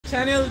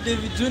channel,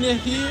 Davy Jr.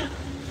 here.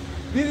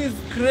 This is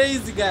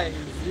crazy, guys,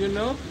 you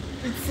know.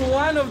 It's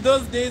one of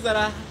those days that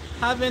I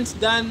haven't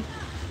done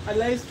a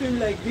live stream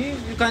like this.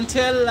 You can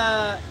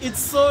tell it's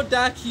so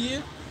dark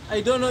here. I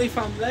don't know if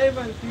I'm live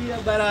and clear,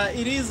 but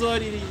it is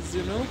what it is,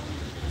 you know.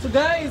 So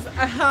guys,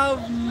 I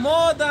have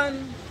more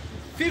than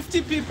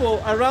 50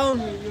 people around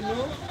me, you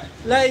know.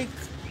 Like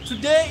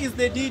today is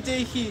the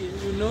DJ here,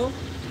 you know.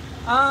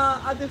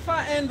 At the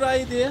far end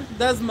right there,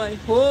 that's my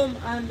home,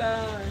 and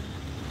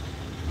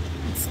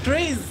it's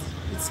crazy.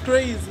 It's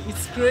crazy.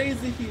 It's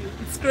crazy here.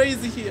 It's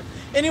crazy here.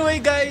 Anyway,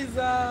 guys,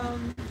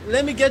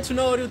 let me get to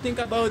know what you think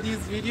about this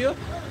video.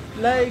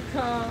 Like,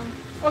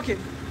 okay,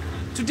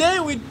 today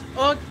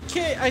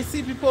okay, I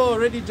see people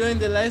already joined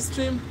the live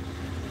stream.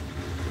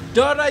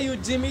 Dora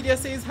UG Media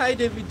says, hi,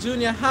 Davy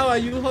Jr. How are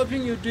you?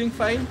 Hoping you're doing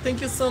fine.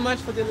 Thank you so much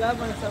for the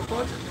love and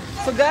support.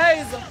 So,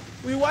 guys,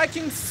 we're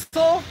working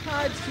so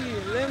hard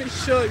here. Let me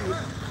show you.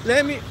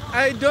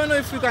 I don't know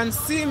if you can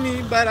see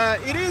me, but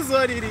it is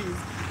what it is.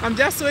 I'm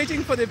just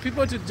waiting for the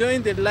people to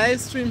join the live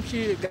stream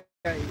here,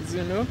 guys,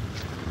 you know.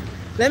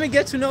 Let me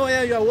get to know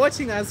where you are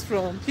watching us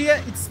from.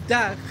 Here, it's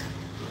dark.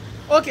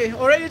 Okay,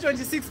 already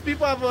 26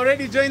 people have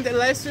already joined the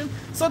live stream.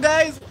 So,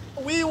 guys,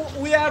 we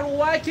are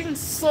working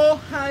so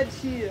hard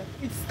here.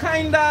 It's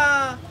kind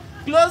of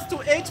close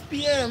to 8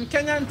 p.m.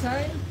 Kenyan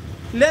time.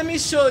 Let me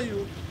show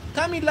you.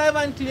 Coming live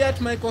and clear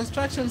at my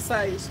construction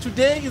site.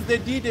 Today is the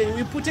D-Day.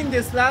 We're putting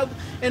the slab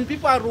and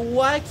people are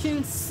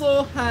working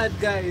so hard,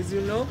 guys,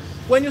 you know.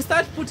 When you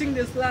start putting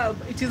the slab,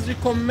 it is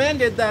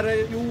recommended that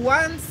you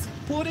once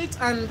put it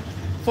and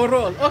for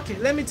all. Okay,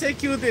 let me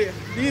take you there.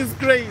 This is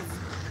crazy.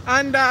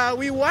 And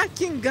we're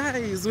working,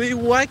 guys. We're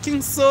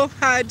working so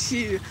hard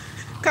here.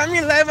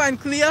 Coming live and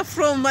clear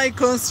from my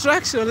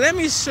construction. Let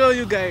me show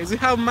you guys. We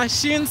have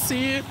machines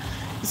here.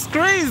 It's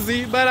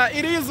crazy, but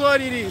it is what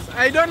it is.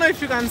 I don't know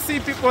if you can see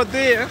people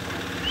there.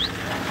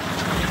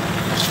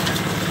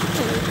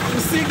 You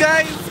see,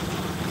 guys?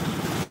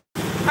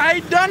 I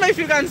don't know if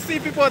you can see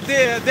people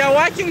there. They're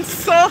working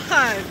so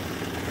hard.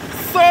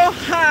 So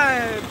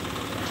hard.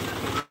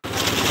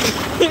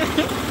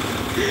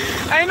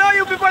 I know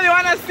you people, you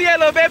want to see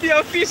Hello Baby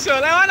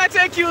official. I want to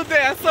take you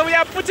there. So we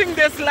are putting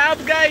the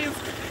slab, guys.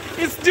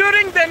 It's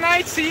during the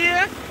night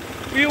here.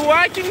 We're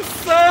working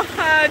so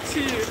hard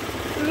here.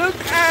 Look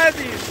at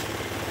it.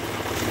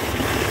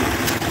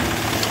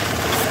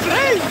 It's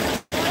crazy.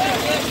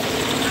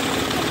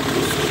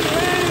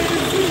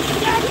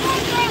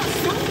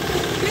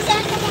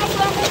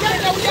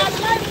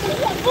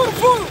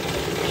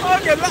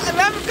 Okay,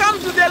 let me come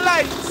to the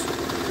lights.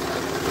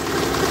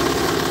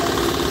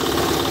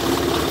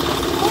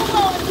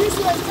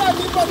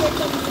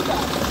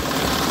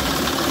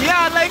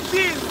 Yeah, like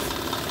this.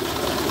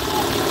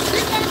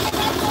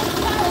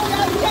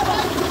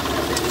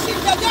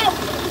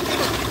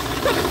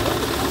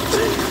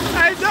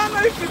 I don't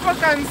know if people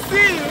can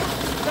see you,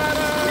 but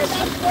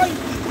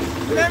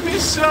let me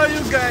show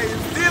you guys.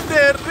 These are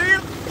the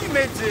real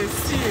images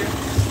here.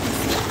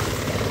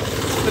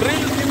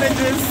 Real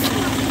images.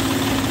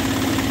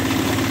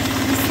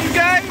 You see,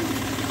 guys?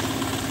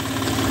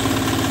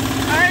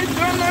 I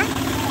don't know.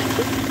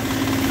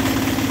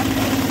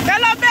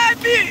 Hello,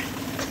 baby!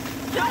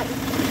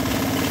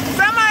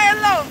 Say my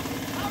hello.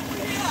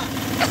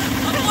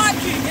 I'm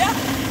working, yeah?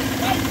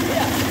 Right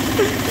here.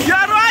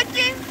 You're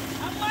working?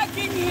 I'm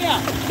working here.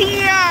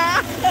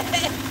 Yeah.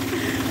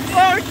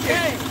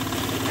 Okay.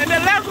 And the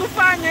leg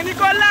kufanya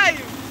niko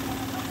live.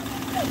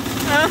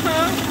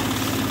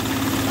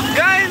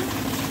 Guys,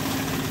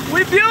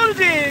 we're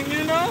building,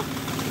 you know.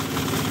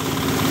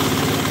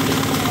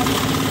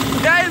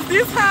 Guys,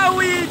 this is how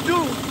we do.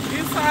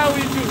 This is how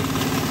we do.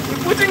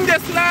 We're putting the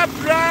slab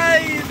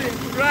rising.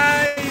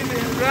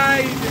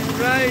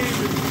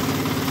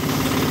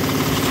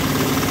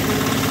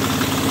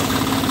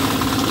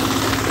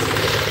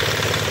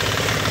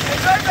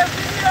 Enjoy the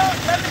video.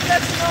 Let me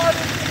get to know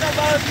everything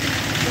about this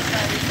video,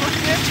 guys.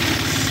 Okay?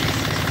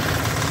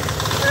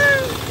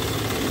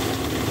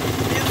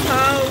 This is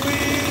how we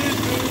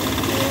do.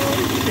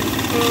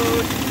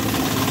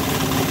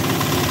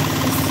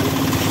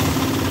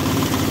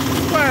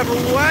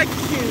 We're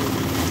working.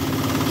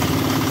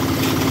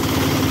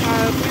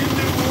 We've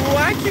been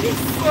working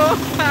so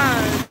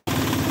hard.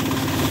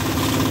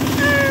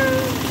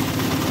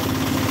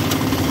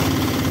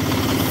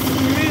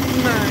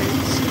 Midnight.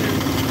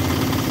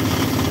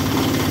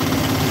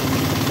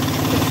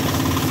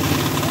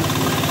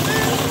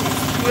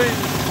 Great.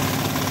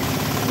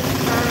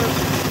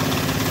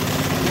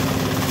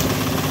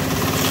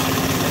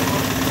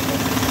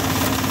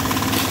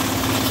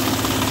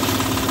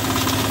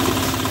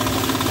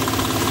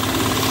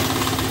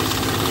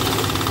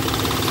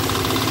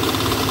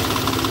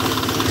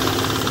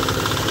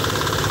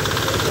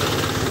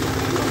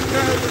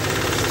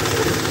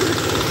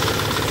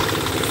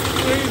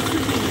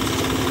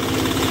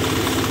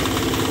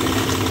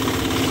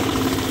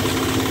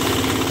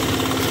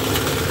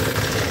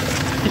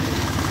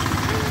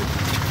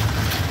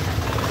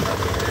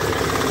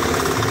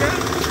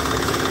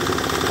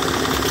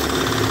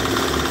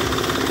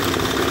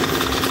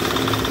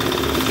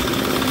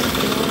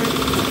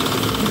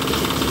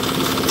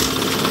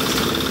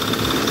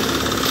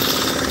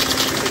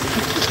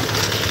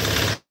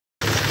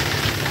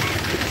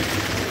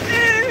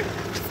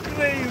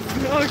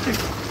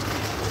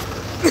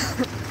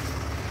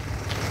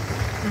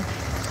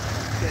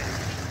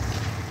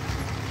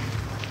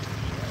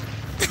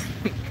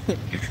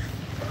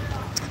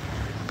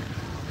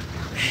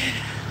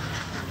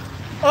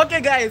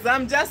 Okay guys,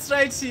 I'm just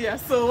right here.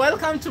 So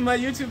welcome to my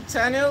YouTube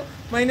channel.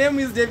 My name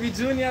is Davy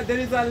Jr. There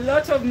is a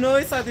lot of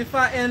noise at the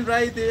far end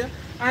right there.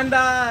 And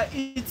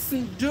it's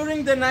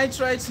during the night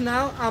right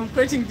now. I'm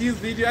creating this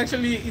video.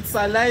 Actually, it's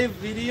a live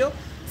video.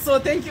 So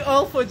thank you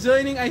all for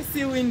joining. I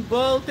see you in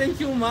Ball.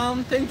 Thank you,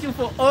 Mom. Thank you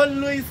for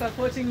always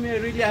supporting me. I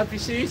really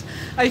appreciate.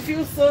 I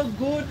feel so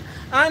good.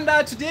 And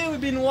today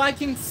we've been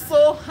working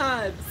so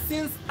hard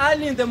since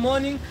early in the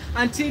morning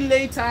until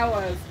late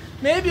hours.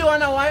 Maybe you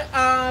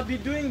wanna be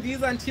doing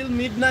this until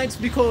midnight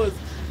because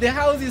the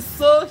house is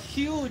so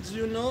huge,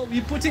 you know.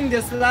 We're putting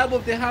the slab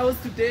of the house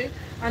today,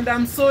 and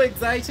I'm so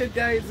excited,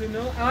 guys, you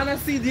know. I wanna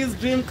see this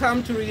dream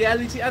come to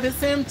reality. At the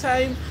same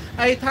time,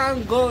 I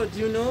thank God,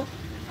 you know.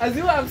 As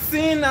you have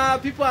seen,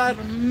 people are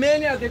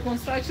many at the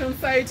construction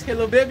site.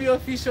 Hello Baby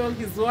Official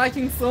is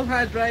working so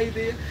hard right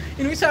there,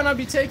 in which I'm gonna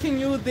be taking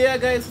you there,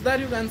 guys, so that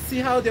you can see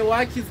how the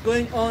work is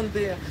going on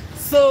there.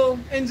 So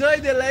enjoy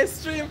the live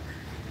stream.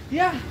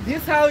 Yeah,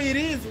 this is how it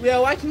is. We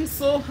are working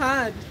so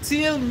hard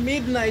till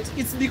midnight.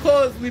 It's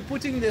because we're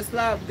putting the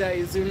slab,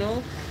 guys, you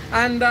know.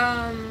 And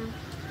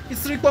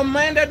it's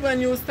recommended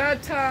when you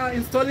start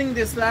installing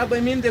the slab, I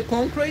mean the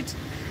concrete,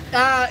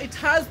 it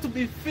has to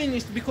be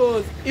finished,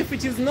 because if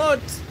it is not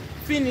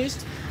finished,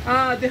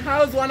 the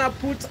house wanna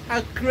put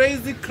a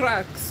crazy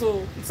crack.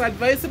 So it's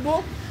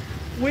advisable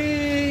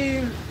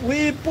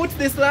we put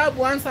the slab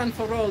once and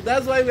for all.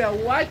 That's why we are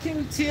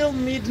working till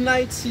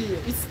midnight here.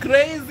 It's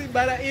crazy,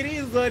 but it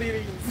is what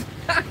it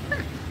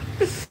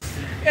is.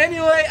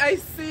 Anyway, I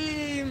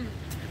see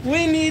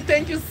Winnie.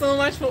 Thank you so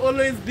much for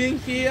always being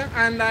here.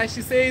 And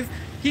she says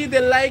hit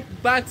the like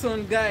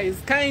button, guys,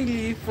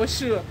 kindly, for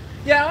sure.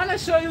 Yeah, I want to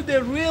show you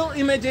the real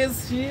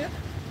images here.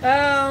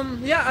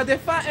 Yeah, at the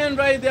far end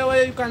right there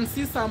where you can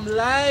see some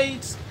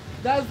light.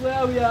 That's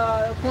where we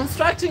are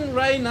constructing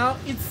right now.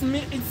 It's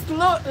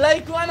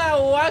like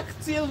wanna work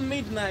till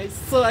midnight.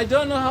 So I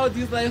don't know how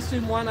this live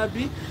stream wanna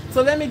be.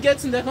 So let me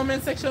get in the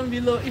comment section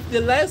below if the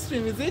live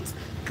stream, is it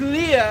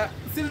clear?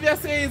 Sylvia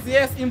says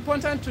yes,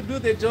 important to do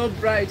the job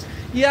right.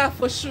 Yeah,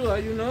 for sure,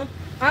 you know.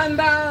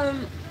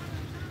 And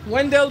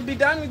when they'll be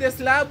done with the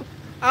slab,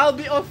 I'll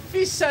be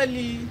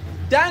officially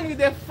done with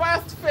the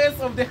first phase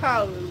of the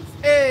house.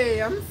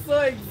 Hey, I'm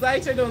so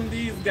excited on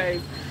these,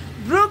 guys.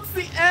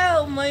 Brooksy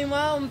L, my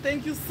mom,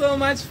 thank you so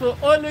much for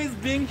always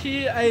being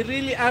here. I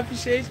really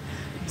appreciate.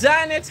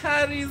 Janet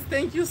Harris,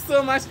 thank you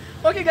so much.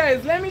 Okay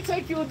guys, let me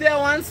take you there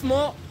once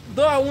more,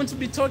 though I won't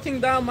be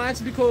talking that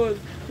much because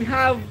we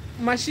have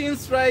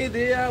machines right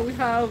there. We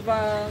have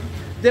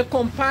the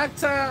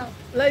compactor.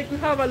 Like, we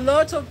have a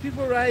lot of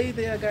people right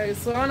there, guys.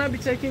 So I wanna be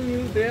taking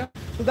you there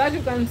so that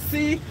you can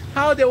see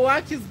how the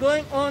work is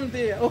going on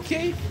there.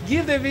 Okay,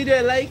 give the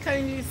video a like,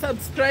 kindly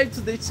subscribe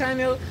to the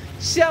channel,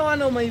 share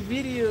one of my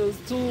videos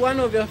to one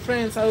of your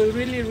friends. I will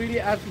really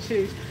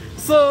appreciate.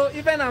 So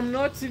even I'm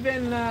not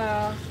even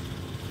at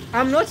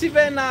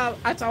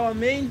our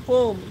main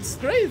home. It's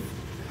crazy,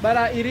 but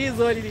it is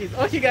what it is.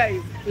 Okay guys,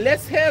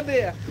 let's head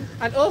there.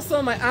 And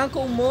also my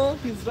uncle Mo,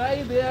 he's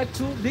right there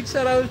too. Big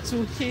shout out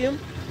to him.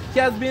 He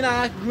has been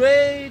a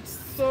great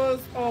source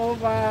of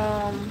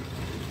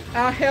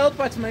help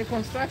at my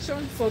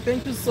construction. So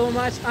thank you so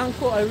much,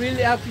 Uncle. I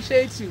really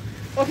appreciate you.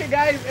 Okay,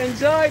 guys,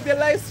 enjoy the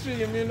live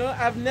stream. You know,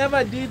 I've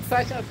never did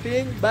such a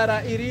thing, but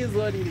it is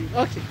what it is.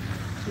 Okay,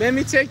 let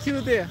me take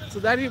you there so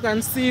that you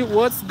can see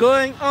what's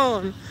going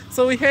on.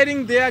 So we're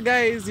heading there,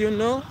 guys. You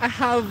know, I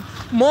have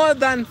more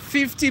than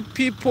 50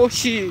 people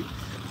here.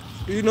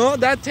 You know,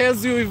 that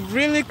tells you we've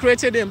really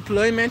created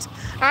employment,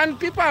 and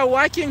people are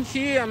working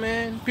here,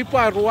 man. People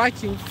are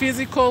working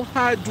physical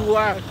hard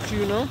work,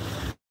 you know.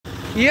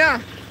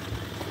 Yeah,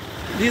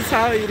 this is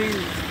how it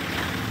is.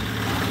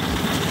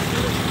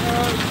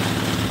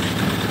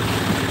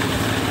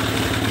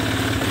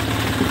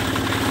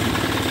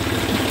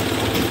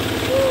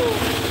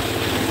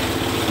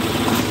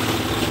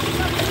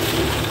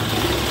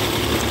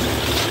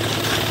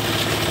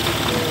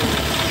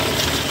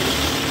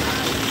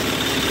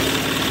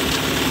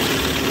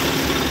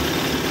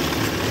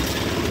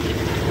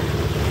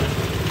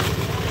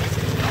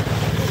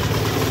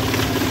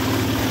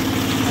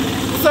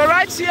 So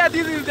right here,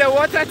 this is the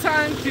water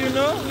tank, you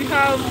know. We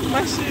have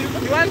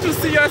machines. You want to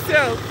see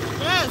yourself?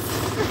 Yes.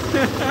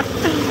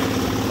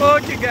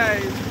 Okay,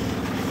 guys.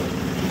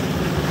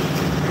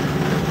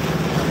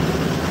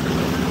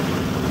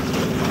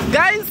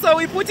 Guys, so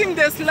we're putting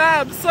the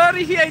slab.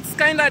 Sorry, here it's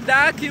kind of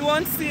dark. You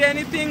won't see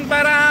anything,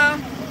 but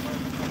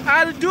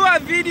I'll do a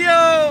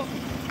video.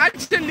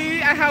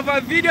 Actually, I have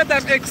a video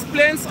that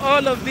explains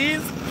all of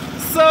this.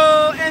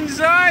 So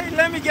enjoy.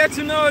 Let me get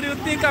to know what you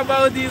think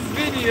about this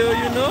video,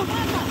 you know.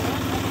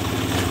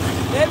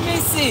 Let me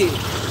see.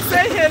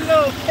 Say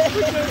hello. Put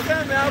your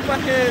camera up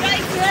ahead.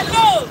 Guys,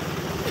 hello.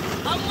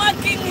 I'm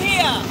working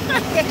here.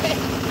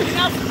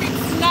 Enough,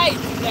 it's night,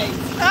 guys.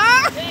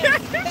 Ah?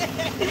 Yes.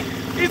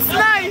 It's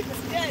night.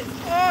 Yes.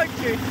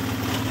 Okay.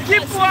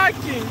 Keep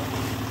working.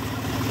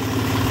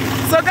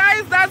 So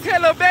guys, that's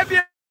Hello Baby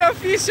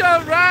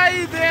Official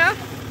right there.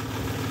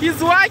 He's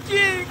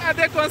working at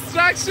the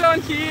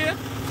construction here,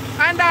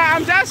 and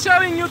I'm just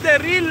showing you the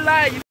real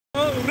life,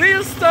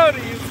 real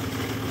stories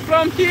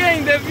from here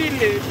in the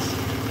village.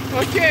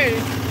 Okay.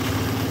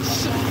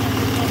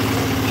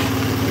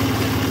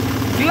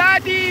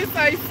 Gladys,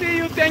 I see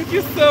you. Thank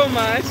you so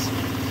much.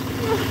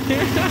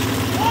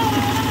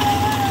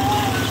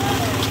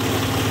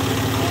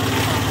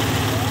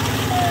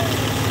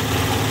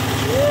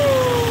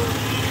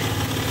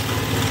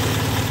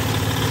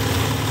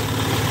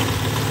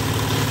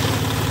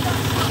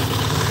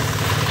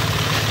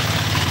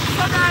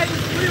 So guys,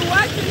 we're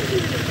working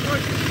here.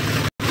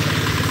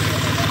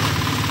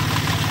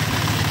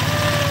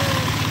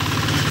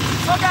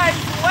 So guys,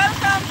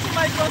 welcome to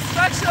my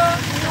construction.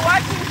 We're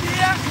working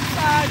here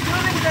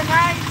during the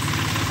night.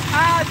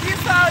 This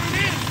is how it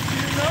is,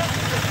 you know.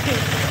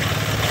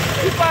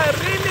 People are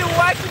really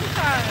working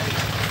hard.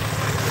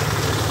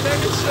 Let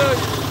me show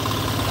you.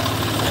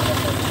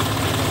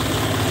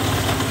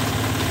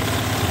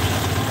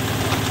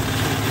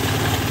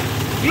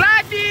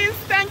 Gladys,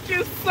 thank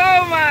you so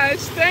much.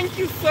 Thank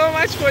you so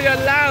much for your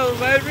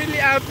love. I really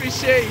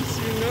appreciate,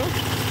 you know.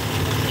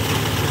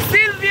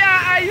 Sylvia,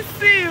 I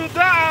see you,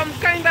 though I'm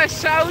kind of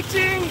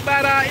shouting,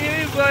 but it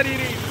is what it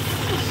is.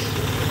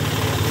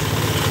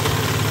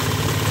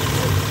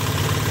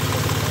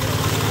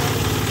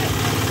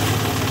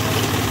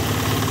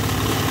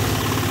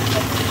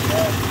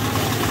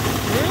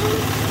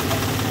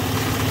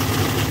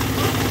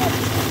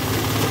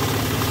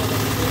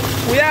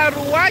 We are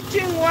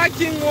working.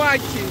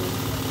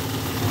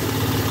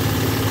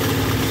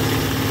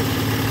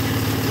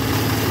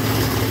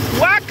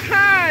 Work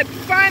hard,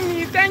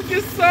 Fanny, thank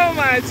you so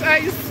much.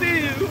 I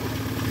see you.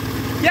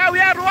 Yeah, we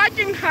are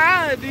working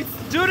hard. It's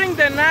during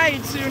the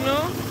night, you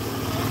know.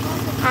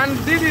 And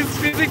this is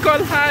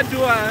physical hard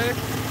work.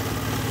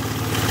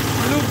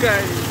 Look,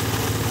 guys.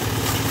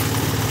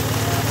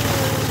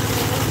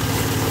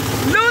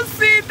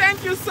 Lucy,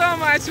 thank you so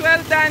much.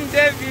 Well done,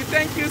 Davy.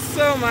 Thank you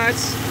so much.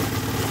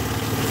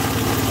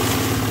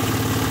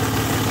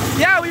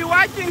 Yeah, we're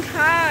working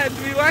hard.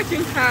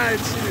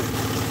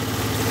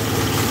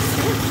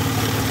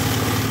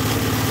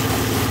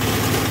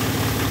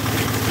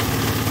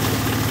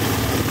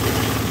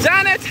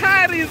 Janet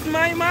Harris,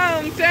 my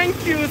mom,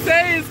 thank you.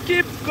 Says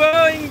keep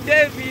going,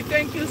 Davy.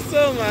 Thank you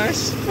so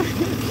much.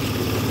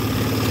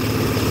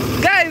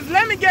 Guys,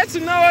 let me get to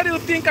know what you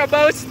think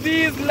about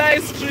this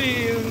live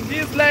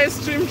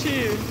stream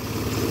here.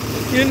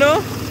 You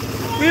know,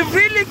 we've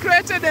really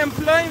created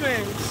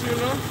employment, you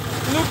know.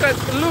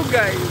 Look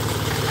guys.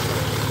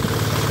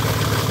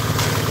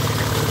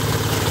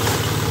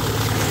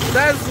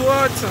 That's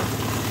water.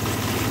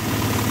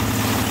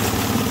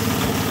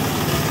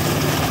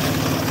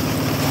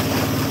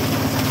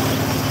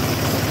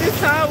 This is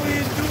how we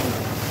do.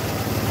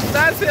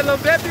 That's Hello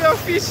Baby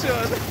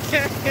official.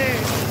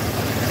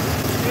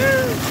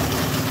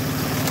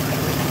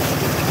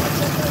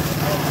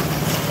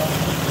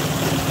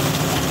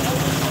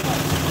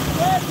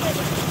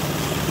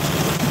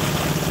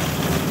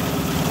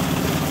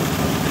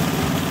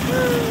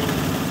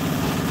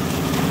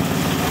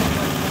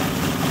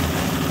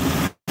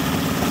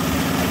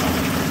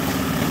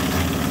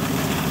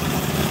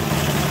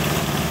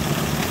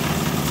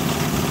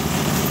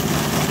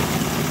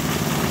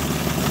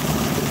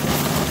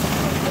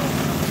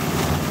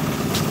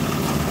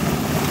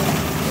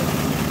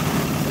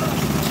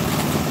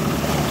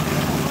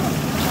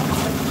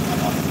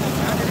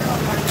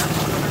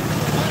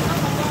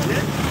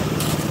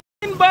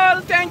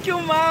 Thank you,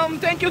 Mom.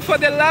 Thank you for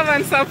the love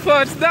and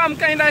support. Though I'm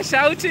kind of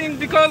shouting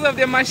because of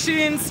the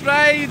machines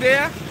right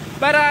there.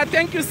 But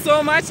thank you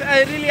so much.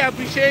 I really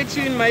appreciate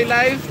you in my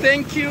life.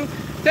 Thank you.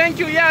 Thank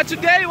you. Yeah,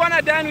 today we're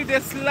not done with the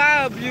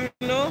slab, you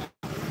know.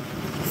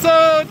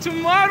 So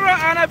tomorrow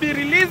I'm gonna be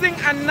releasing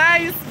a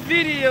nice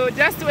video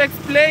just to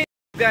explain,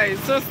 guys.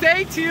 So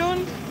stay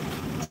tuned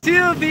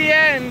till the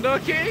end,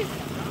 okay?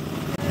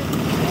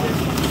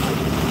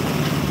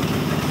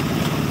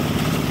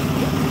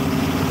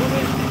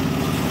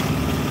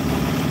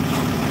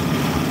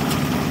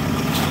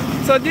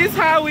 So this is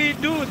how we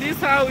do,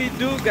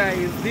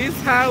 guys. This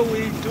is how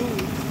we do.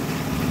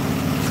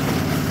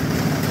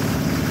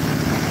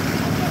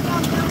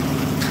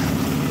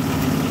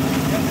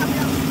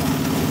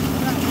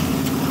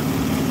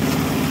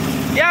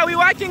 Yeah, we're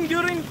working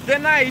during the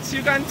night,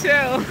 you can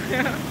tell.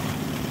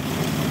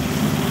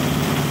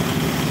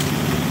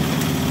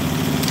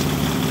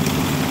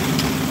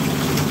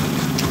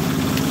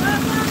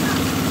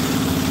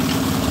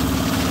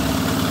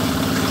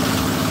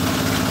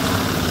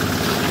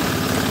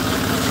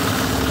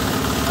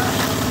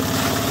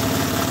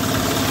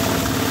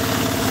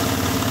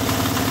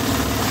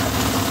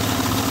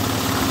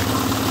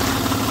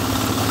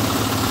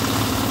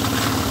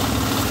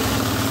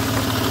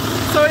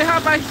 So we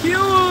have a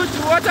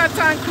huge water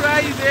tank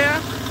right there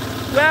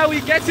where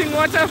we're getting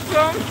water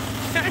from.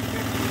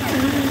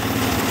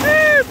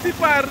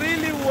 People are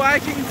really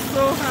working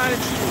so hard.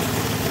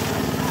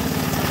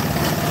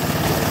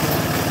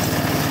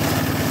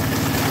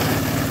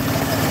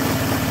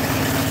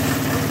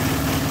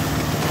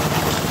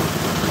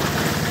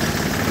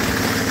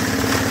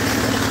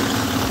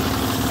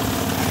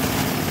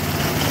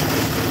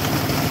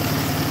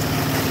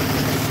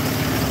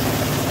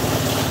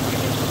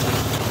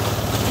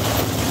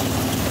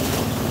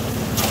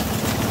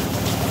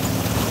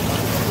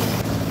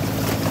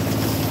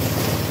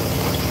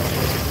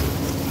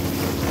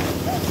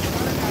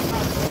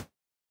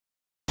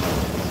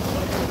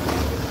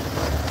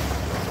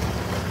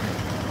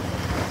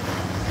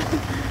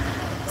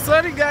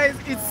 Sorry guys,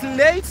 it's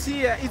late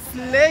here. It's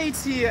late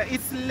here.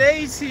 It's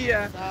late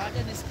here.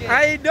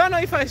 I don't know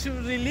if I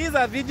should release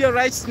a video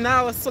right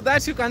now so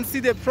that you can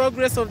see the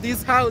progress of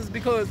this house,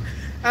 because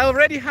I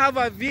already have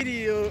a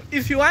video.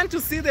 If you want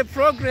to see the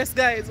progress,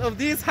 guys, of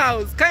this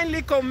house,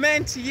 kindly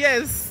comment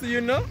yes,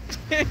 you know.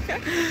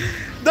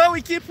 Though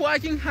we keep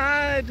working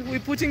hard,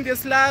 we're putting the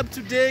slab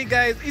today,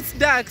 guys. It's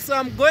dark, so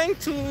I'm going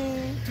to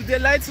the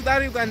light so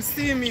that you can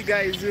see me,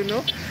 guys, you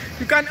know.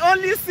 You can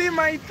only see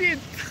my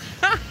teeth.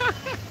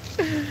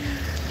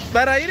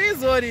 But it is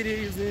what it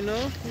is, you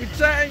know.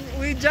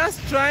 We're just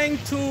trying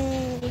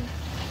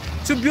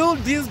to build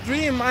this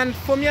dream, and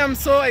for me, I'm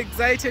so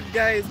excited,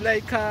 guys.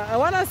 Like I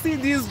want to see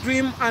this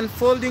dream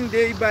unfolding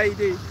day by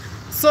day.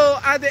 So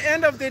at the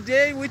end of the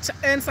day, which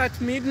ends at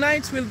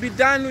midnight, we'll be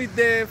done with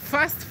the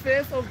first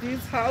phase of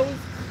this house.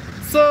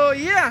 So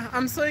yeah,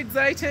 I'm so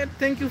excited.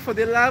 Thank you for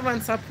the love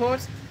and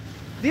support.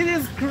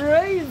 This is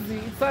crazy.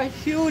 It's a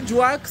huge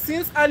work.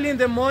 Since early in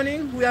the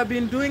morning, we have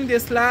been doing the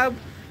slab,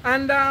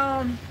 and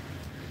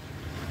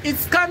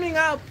it's coming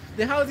up.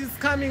 The house is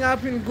coming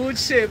up in good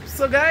shape.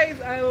 So guys,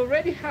 I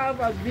already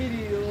have a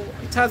video.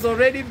 It has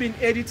already been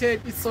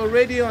edited. It's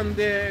already on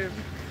the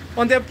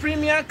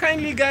premiere.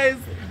 Kindly guys,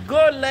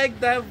 go like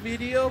that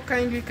video.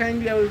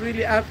 Kindly, I will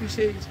really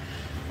appreciate it.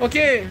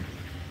 Okay.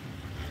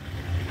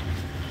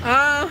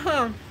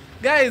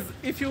 Guys,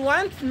 if you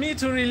want me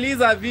to release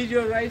a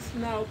video right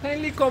now,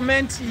 kindly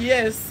comment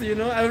yes, you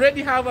know. I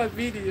already have a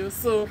video,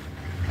 so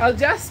I'll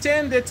just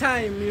change the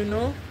time, you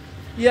know.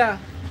 Yeah,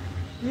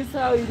 this is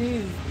how it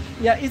is.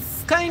 Yeah,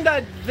 it's kind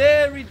of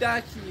very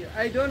dark here.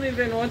 I don't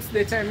even know what's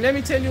the time. Let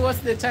me tell you what's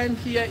the time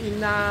here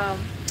in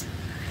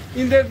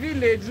the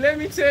village. Let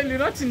me tell you,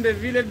 not in the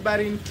village,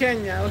 but in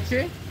Kenya,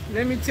 okay?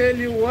 Let me tell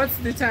you what's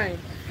the time.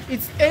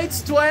 It's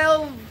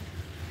 8:12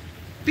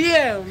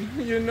 p.m.,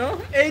 you know?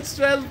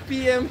 8:12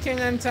 p.m.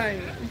 Kenyan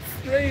time.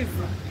 It's crazy.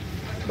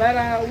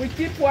 But we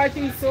keep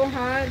working so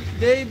hard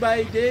day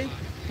by day.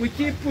 We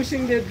keep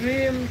pushing the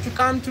dream to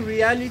come to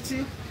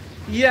reality.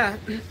 Yeah.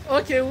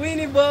 Okay,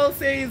 Winnie Ball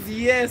says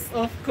yes,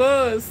 of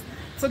course.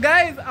 So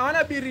guys, I want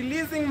to be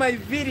releasing my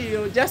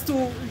video just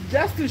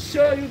to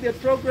show you the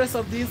progress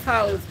of this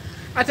house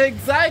at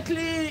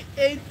exactly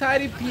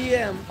 8:30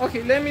 p.m.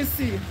 Okay, let me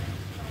see.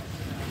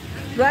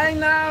 Right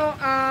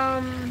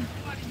now,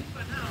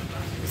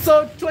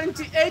 so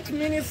 28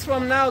 minutes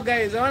from now,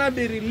 guys, I want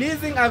to be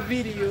releasing a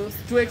video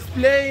to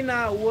explain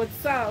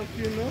what's up,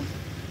 you know.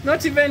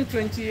 Not even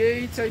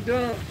 28, I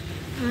don't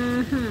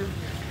know.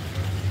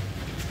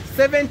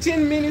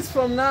 17 minutes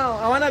from now,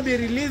 I want to be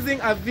releasing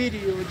a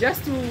video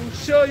just to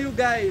show you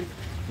guys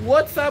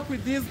what's up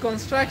with this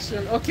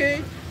construction,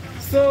 okay?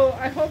 So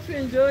I hope you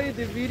enjoy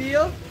the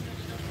video.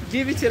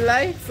 Give it a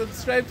like,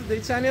 subscribe to the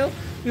channel.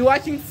 We're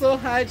working so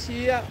hard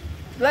here.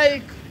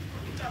 Like,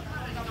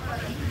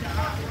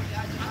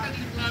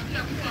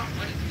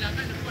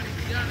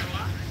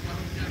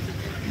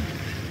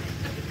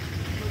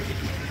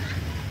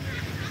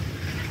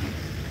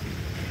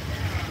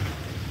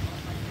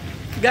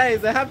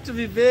 guys, I have to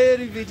be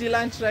very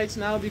vigilant right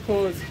now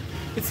because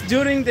it's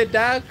during the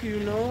dark, you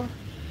know,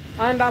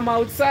 and I'm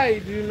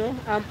outside, you know.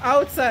 I'm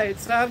outside,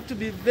 so I have to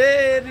be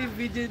very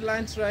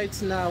vigilant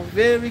right now,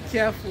 very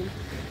careful.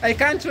 I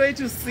can't wait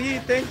to see.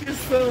 Thank you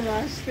so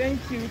much. Thank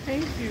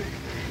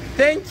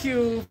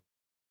you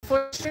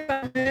for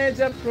sharing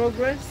major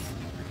progress.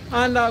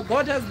 And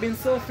God has been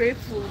so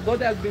faithful.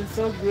 God has been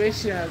so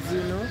gracious,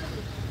 you know.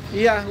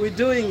 Yeah, we're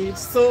doing it.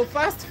 So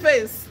first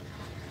phase,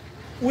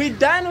 we're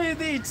done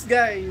with it,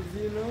 guys,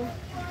 you know.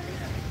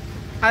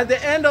 At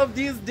the end of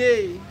this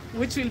day,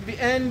 which will be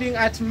ending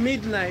at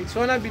midnight, we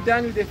want to be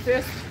done with the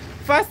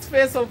first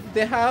phase of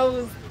the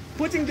house,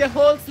 putting the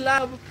whole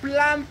slab,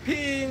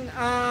 plumbing,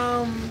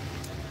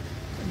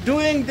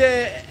 doing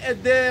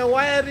the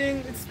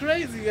wiring. It's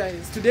crazy,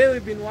 guys. Today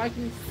we've been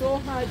working so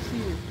hard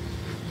here,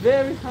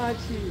 very hard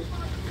here.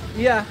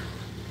 Yeah,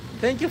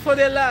 thank you for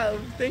the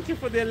love. Thank you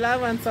for the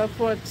love and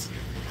support.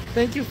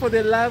 Thank you for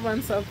the love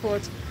and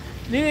support.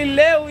 Lily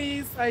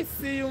Lewis, I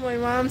see you. My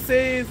mom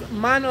says,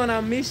 man on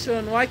a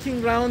mission,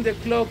 working round the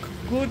clock,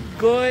 good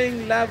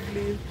going,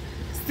 lovely.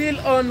 Still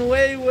on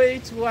way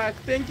to work.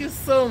 Thank you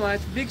so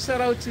much. Big shout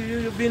out to you.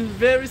 You've been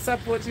very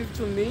supportive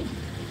to me.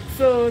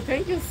 So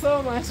thank you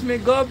so much. May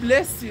God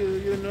bless you,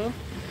 you know.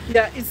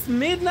 Yeah, it's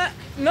midnight,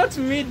 not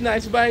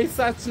midnight, but it's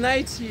at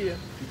night here.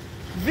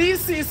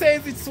 VC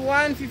says it's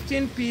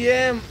 1:15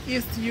 p.m.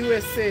 East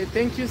USA.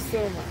 Thank you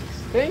so much.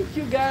 Thank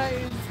you,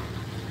 guys.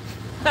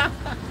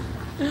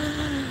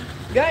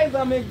 Guys,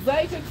 I'm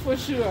excited for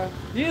sure.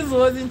 This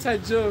wasn't a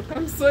joke.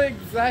 I'm so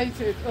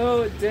excited.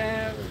 Oh,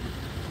 damn.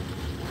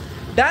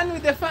 Done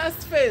with the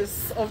first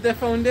phase of the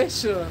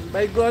foundation.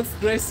 By God's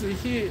grace, we're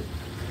here.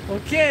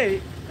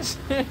 Okay.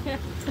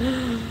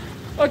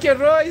 Okay,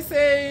 Roy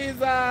says,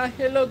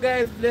 hello,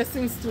 guys.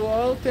 Blessings to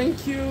all.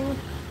 Thank you.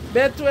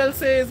 Betwell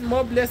says,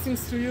 more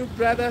blessings to you,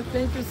 brother.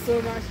 Thank you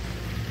so much.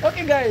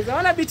 Okay, guys, I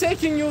want to be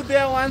taking you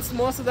there once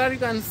more so that you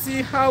can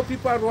see how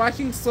people are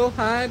working so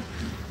hard.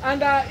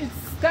 And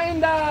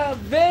kinda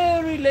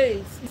very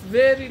late. It's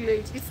very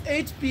late. It's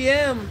 8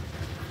 p.m.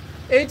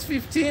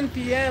 8:15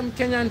 p.m.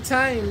 Kenyan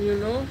time, you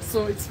know.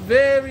 So it's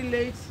very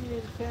late here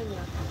in Kenya.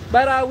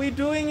 But are we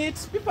doing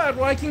it? People are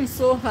working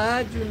so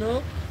hard, you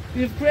know.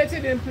 We've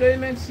created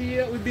employment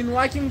here. We've been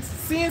working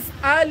since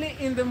early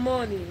in the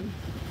morning.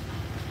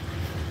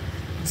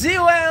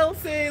 G-Well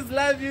says,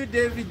 love you,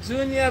 David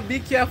Jr. Be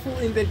careful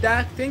in the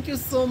dark. Thank you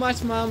so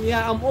much, mom.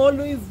 Yeah, I'm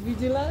always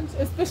vigilant,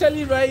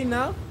 especially right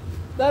now.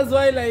 That's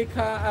why, like,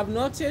 I've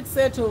not yet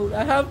settled.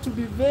 I have to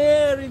be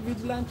very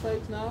vigilant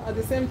right now. At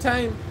the same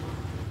time,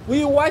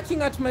 we're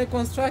working at my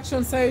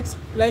construction site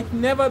like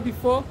never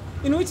before,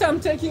 in which I'm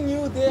taking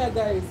you there,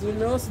 guys, you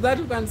know, so that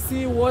you can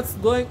see what's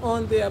going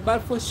on there.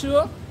 But for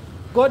sure,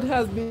 God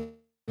has been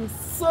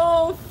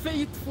so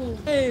faithful,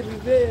 very,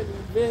 very,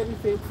 very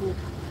faithful.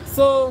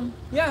 So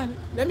yeah,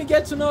 let me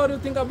get to know what you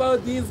think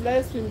about these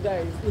live stream,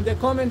 guys, in the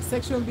comment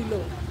section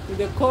below. In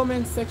the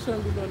comment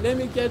section below, let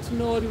me get to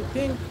know what you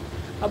think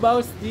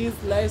about this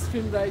live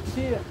stream right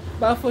here.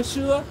 But for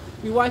sure,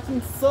 we're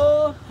working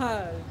so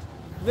hard,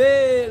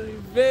 very,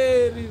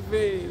 very,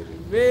 very,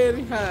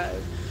 very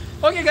hard.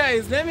 Okay,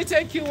 guys, let me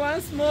take you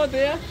once more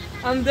there,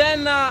 and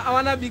then I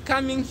wanna be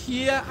coming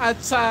here at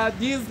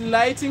this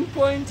lighting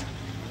point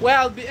where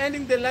I'll be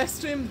ending the live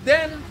stream.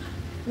 Then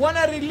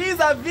wanna release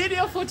a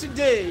video for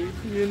today.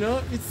 You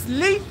know, it's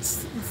lit,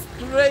 it's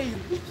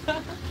crazy.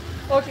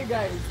 Okay,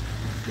 guys,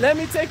 let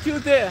me take you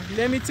there.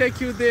 Let me take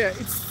you there.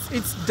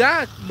 It's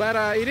dark, but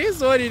it is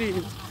what it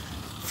is.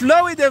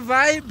 Flow with the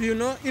vibe, you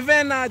know.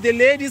 Even the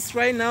ladies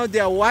right now, they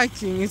are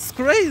working. It's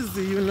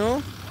crazy, you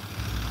know.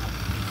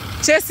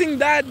 Chasing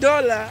that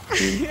dollar.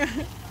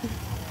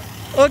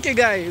 Okay,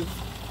 guys,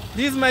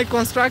 this is my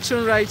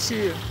construction right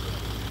here.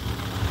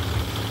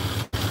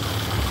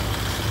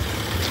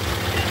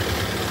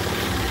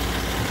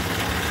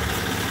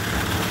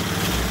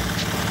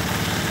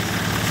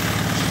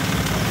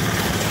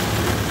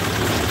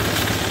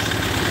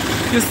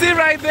 You see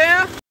right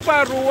there, people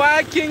are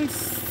working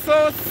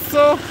so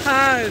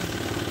hard.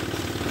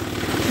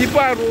 People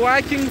are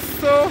working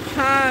so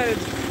hard.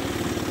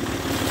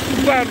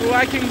 People are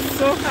working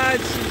so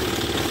hard.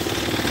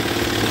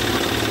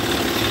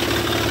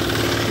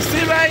 You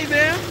see right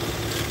there?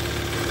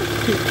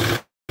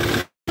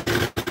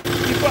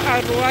 People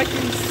are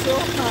working so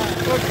hard.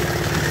 Okay.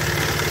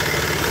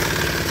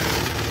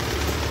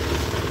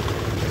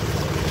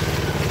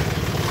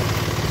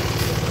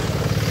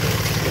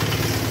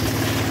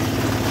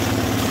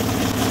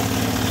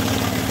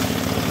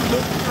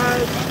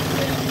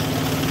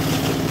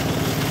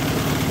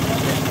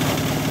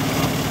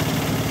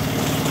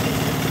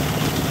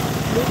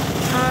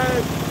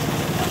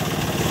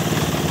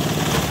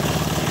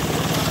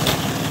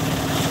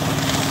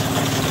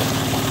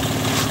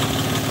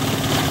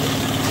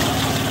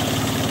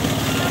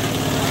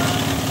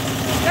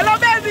 Hello,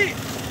 baby.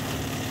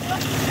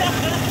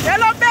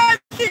 Hello,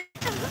 baby.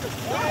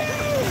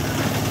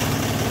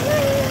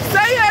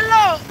 Say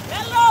hello.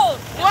 Hello.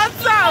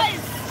 What's up?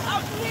 Guys,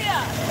 I'm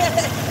here.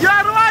 You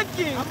are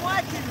working. I'm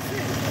working.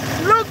 See?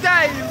 Look,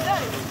 guys.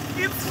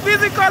 It's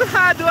physical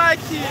hard work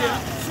here. Yeah,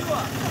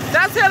 sure.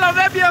 That's Hello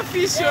Baby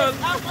official.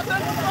 Yes, I'm for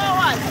 24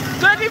 hours.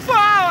 24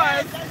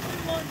 hours. Yes,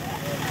 until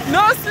Monday.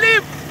 No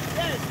sleep.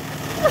 Yes.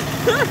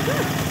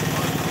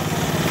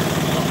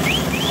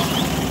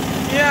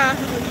 Yeah,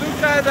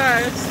 look at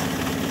that.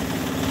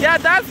 Yeah,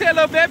 that's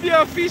Hello Baby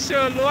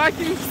official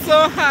working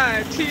so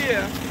hard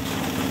here.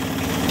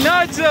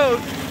 No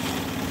joke.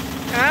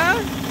 Huh?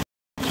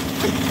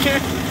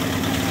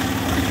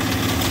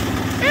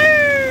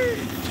 Hey,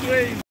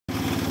 crazy.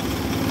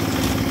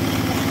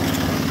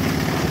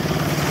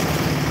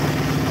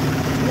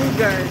 Look,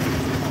 guys.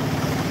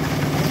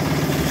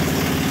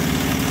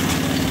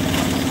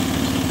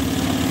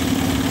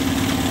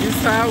 This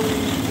is how we do.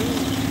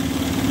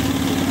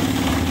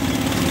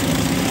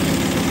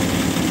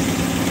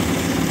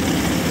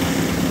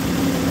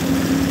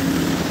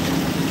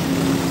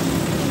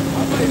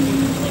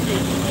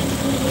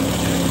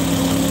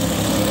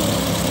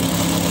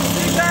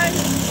 See, guys?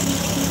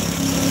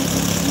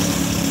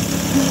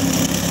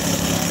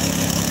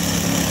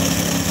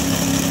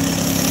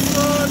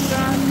 So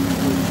dark.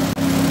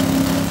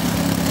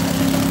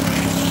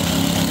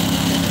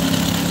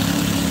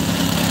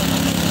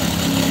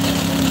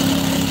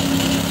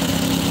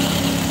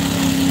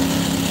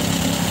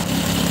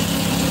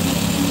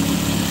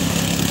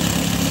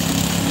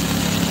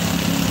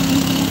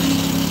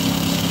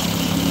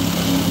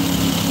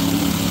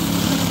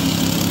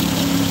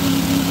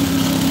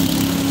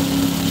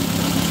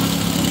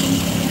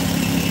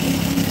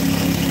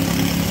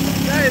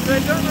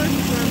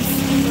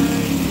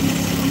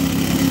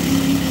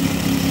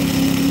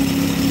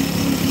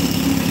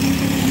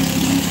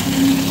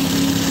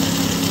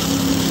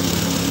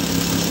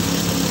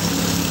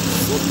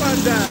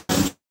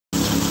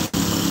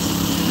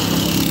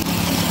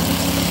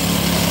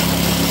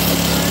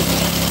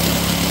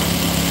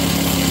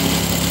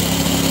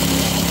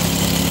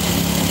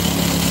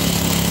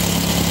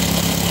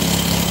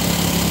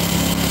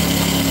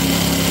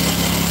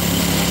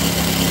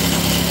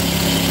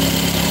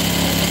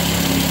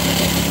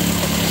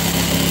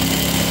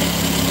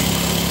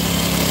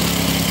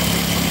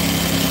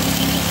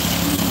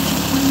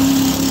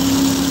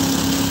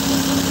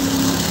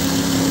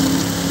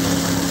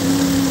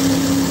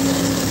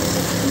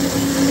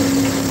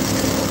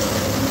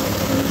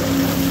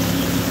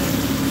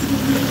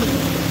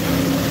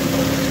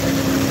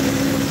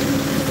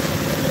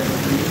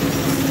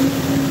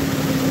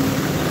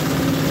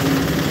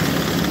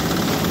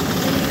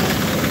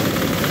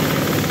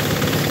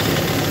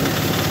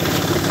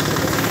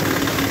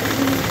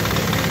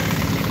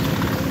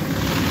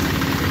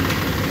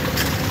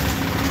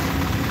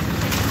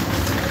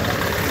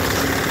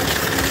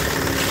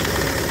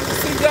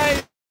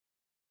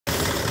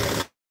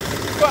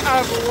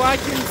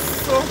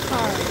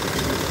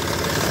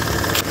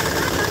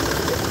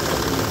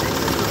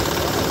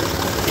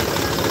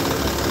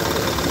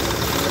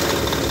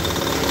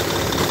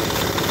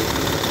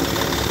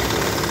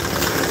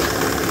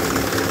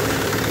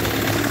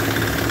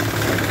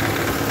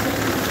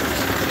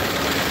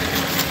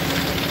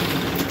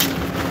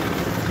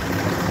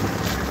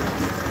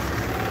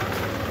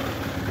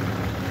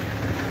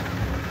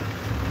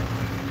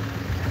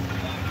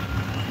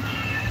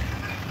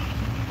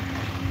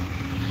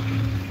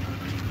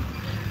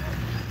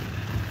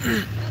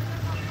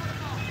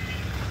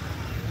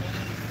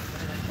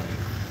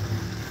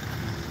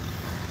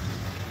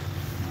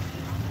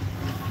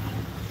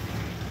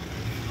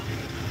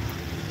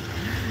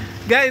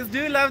 Guys,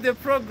 do you love the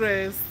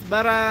progress?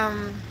 But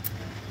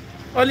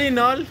all in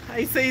all,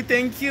 I say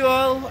thank you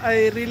all.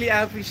 I really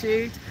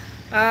appreciate.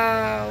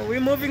 We're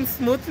moving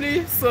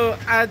smoothly. So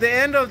at the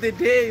end of the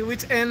day,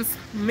 which ends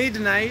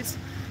midnight,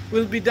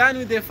 we'll be done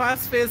with the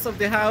first phase of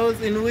the house,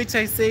 in which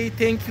I say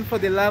thank you for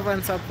the love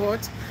and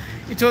support.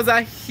 It was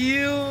a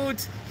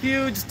huge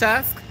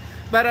task,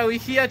 but we're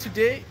here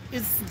today.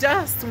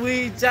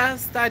 We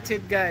just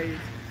started, guys.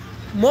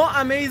 More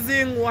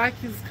amazing work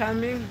is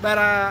coming, but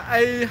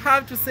I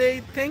have to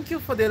say thank you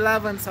for the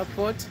love and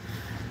support.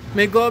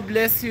 May God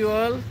bless you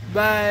all.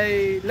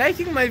 By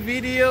liking my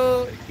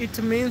video,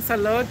 it means a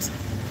lot.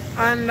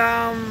 And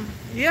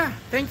yeah,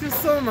 thank you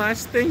so much.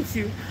 Thank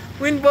you.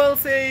 Windball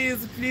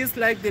says please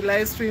like the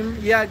live stream.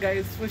 Yeah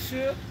guys, for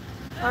sure.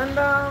 And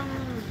I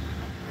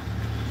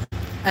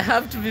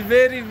have to be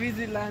very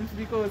vigilant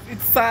because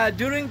it's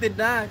during the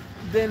dark,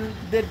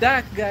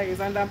 guys,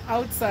 and I'm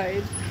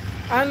outside.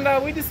 And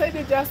we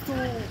decided just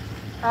to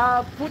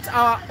put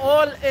our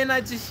all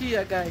energy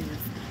here, guys.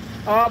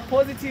 Our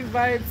positive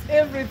vibes,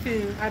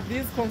 everything at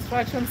this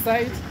construction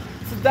site,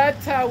 so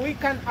that we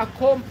can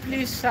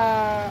accomplish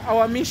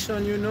our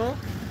mission, you know.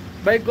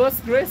 By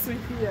God's grace, we're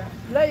here.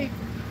 Like,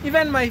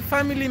 even my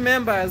family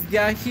members, they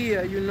are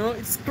here, you know.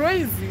 It's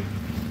crazy.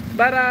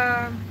 But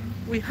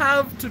we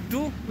have to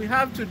do it. We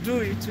have to do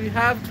it.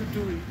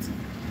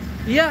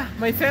 Yeah,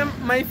 my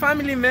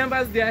family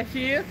members, they are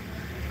here.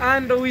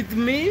 And with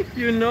me,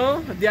 you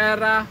know, they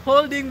are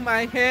holding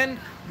my hand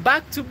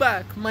back to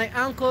back. My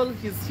uncle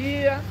is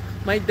here,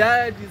 my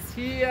dad is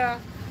here,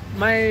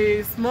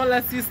 my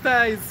smaller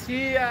sister is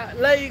here.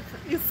 Like,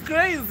 it's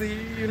crazy,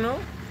 you know.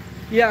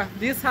 Yeah,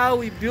 this is how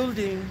we're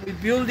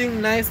building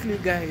nicely,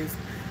 guys.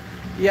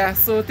 Yeah,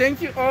 so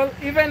thank you all.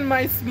 Even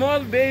my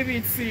small baby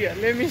is here.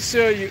 Let me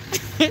show you.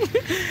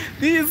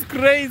 This is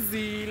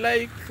crazy,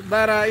 like,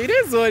 but it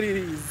is what it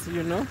is,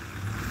 you know.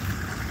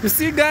 You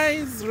see,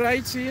 guys,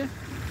 right here.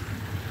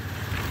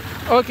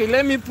 Okay,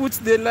 let me put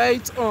the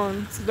light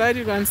on so that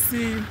you can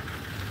see.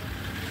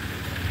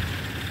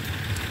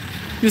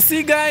 You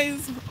see,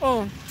 guys?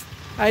 Oh,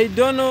 I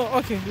don't know.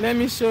 Okay, let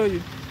me show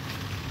you.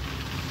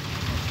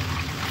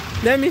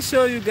 Let me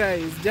show you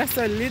guys just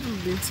a little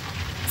bit.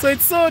 So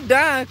it's so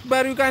dark,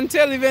 but you can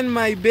tell even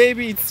my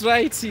baby, it's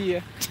right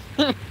here.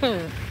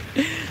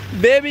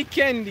 Baby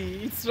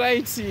Candy, it's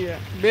right here.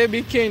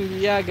 Baby Candy,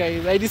 yeah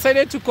guys. I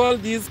decided to call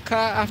this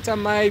car after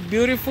my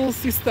beautiful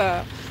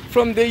sister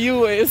from the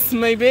US.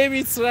 My baby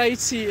is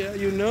right here,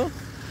 you know.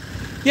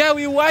 Yeah,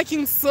 we're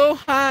working so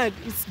hard.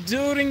 It's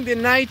during the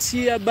night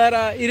here, but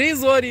it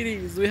is what it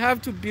is. We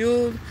have to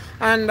build,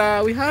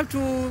 and we have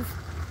to,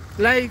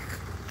 like,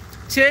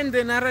 change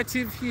the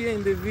narrative here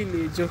in the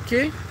village,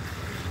 okay?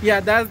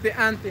 Yeah, that's the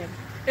anthem.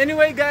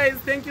 Anyway, guys,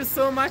 thank you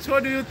so much.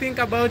 What do you think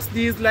about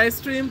this live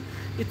stream?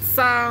 It's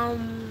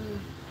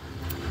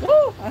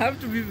woo, I have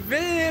to be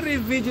very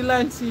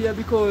vigilant here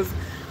because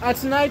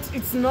at night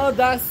it's not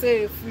that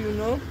safe, you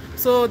know.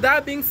 So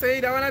that being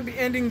said, I want to be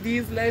ending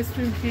this live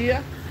stream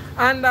here.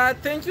 And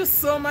thank you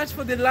so much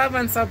for the love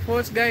and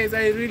support, guys.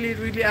 I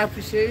really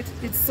appreciate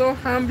it. It's so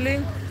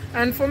humbling,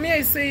 and for me,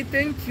 I say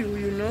thank you,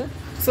 you know.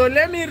 So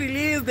let me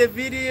release the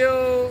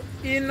video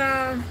in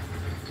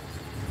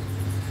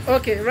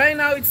okay, right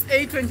now it's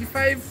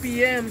 8:25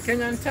 p.m.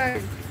 Kenyan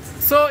time.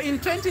 So in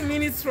 20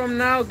 minutes from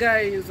now,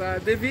 guys,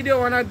 the video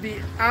wanna be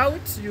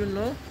out, you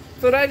know,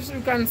 so that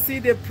you can see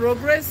the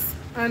progress.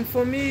 And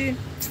for me,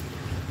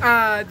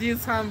 this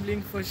is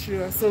humbling for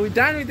sure. So we're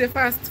done with the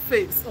first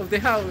phase of the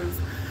house.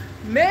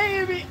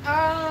 Maybe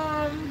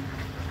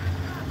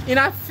in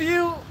a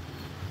few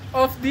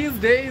of these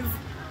days,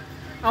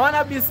 I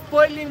wanna be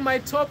spoiling my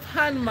top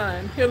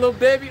handman, Hello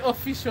Baby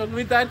official,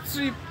 with that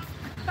trip.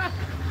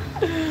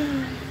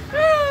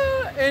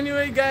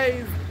 Anyway,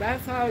 guys,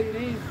 that's how it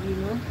is, you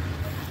know.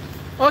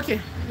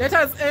 Okay, let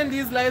us end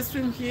this live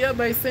stream here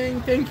by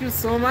saying thank you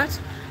so much.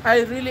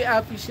 I really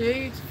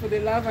appreciate for the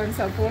love and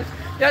support.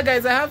 Yeah,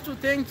 guys, I have to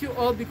thank you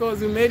all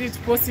because you made it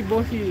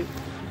possible here.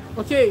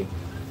 Okay,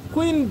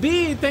 Queen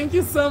B, thank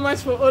you so much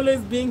for always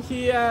being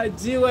here.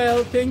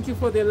 Jewel, thank you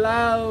for the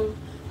love.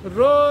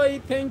 Roy,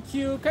 thank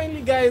you.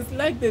 Kindly, guys,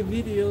 like the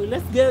video.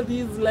 Let's get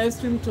this live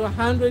stream to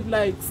 100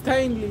 likes.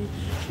 Kindly,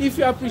 if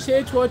you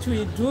appreciate what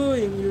we're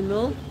doing, you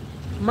know.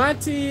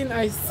 Martin,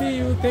 I see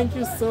you. Thank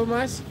you so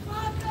much.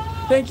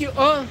 Thank you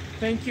all.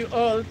 Thank you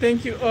all.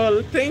 Thank you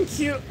all. Thank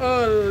you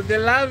all. The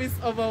love is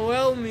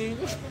overwhelming.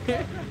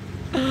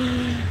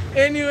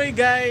 Anyway,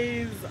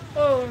 guys.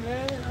 Oh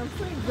man, I'm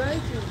so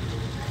excited.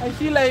 I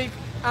feel like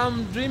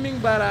I'm dreaming,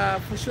 but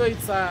for sure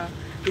it's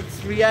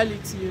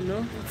reality, you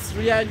know. It's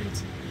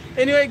reality.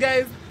 Anyway,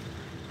 guys,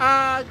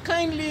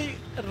 kindly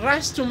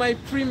rush to my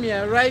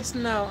premiere right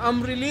now.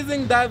 I'm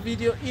releasing that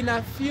video in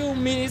a few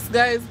minutes,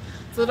 guys,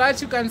 so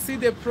that you can see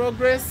the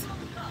progress.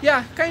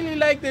 Yeah, kindly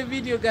like the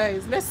video,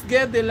 guys. Let's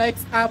get the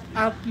likes up,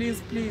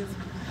 please.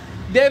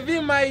 Davy,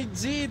 my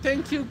G,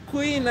 thank you,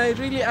 Queen. I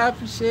really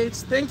appreciate.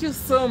 Thank you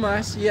so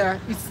much. Yeah,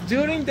 it's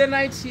during the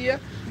night here.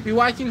 We're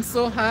working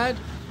so hard.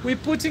 We're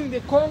putting the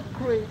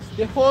concrete,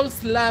 the whole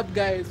slab,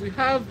 guys. We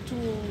have to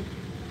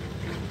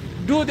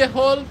do the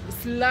whole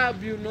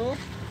slab, you know.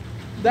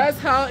 That's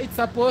how it's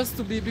supposed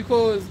to be,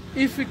 because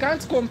if we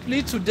can't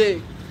complete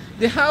today,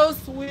 the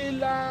house will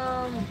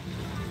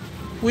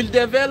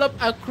develop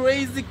a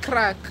crazy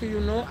crack, you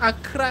know, a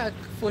crack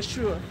for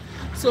sure.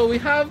 So we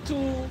have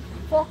to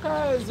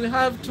focus, we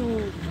have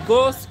to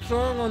go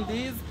strong on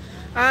this.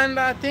 And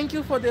thank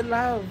you for the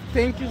love.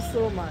 Thank you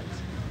so much.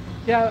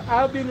 Yeah,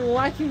 I've been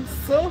working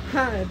so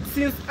hard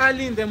since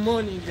early in the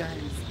morning,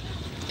 guys.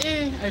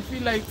 I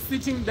feel like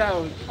sitting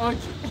down.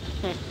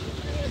 Okay.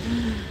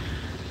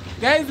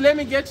 Guys, let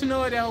me get to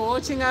know where they're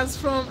watching us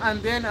from,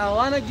 and then I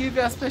want to give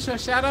you a special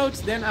shout out.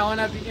 Then I want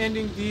to be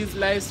ending this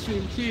live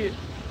stream here.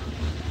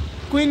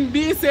 Queen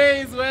B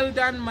says, well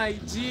done, my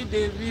G,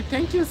 Davy.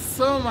 Thank you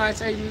so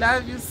much. I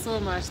love you so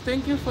much.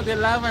 Thank you for the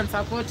love and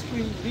support,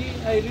 Queen B.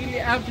 I really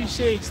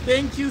appreciate.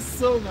 Thank you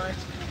so much.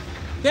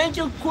 Thank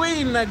you,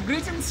 Queen.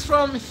 Greetings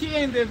from here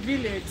in the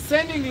village.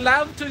 Sending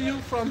love to you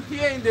from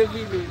here in the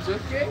village,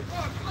 okay?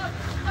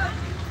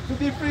 To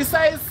be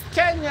precise,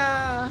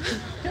 Kenya.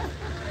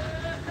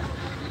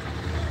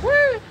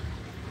 Woo.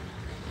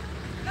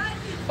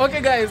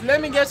 Okay guys,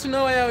 let me get to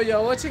know where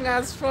you're watching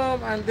us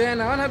from, and then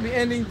I want to be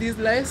ending this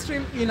live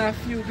stream in a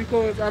few,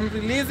 because I'm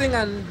releasing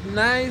a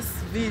nice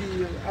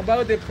video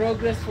about the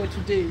progress for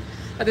today.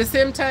 At the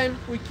same time,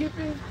 we keep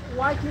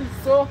working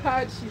so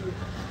hard here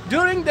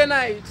during the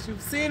night.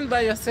 You've seen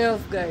by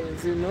yourself,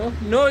 guys, you know,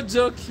 no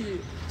joke here.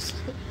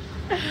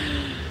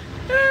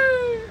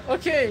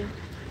 Okay,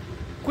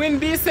 Queen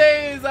B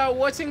says,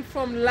 watching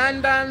from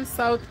London,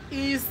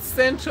 Southeast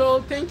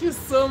Central. Thank you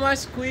so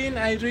much, Queen.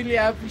 I really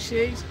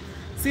appreciate.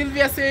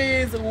 Sylvia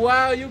says,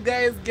 wow, you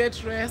guys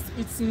get rest.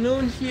 It's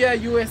noon here,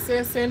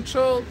 USA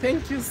Central.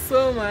 Thank you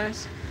so much.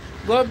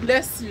 God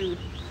bless you.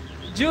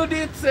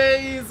 Judith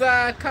says,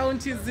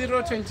 County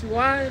 021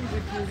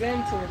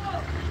 represented.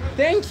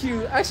 Thank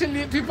you.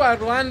 Actually, people are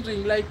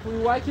wondering, like,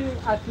 we're working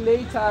at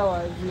late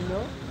hours, you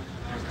know.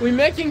 We're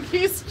making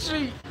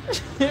history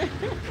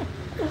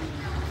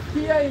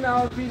here in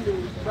our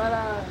village,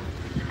 but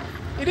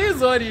it is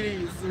what it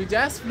is. We're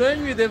just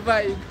flowing with the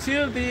vibe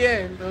till the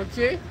end,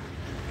 okay?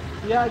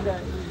 Yeah,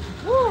 guys.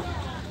 Woo.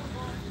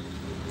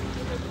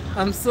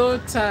 I'm so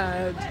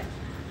tired.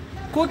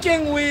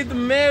 Cooking with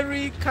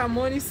Mary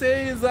Kamoni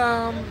says,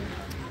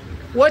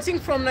 watching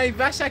from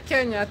Naivasha,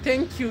 Kenya.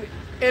 Thank you.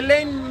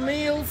 Elaine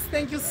Mills,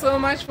 thank you so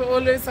much for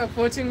always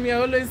supporting me.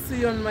 I always see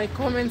you on my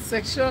comment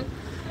section.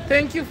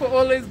 Thank you for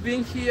always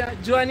being here.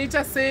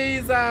 Joanita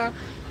says,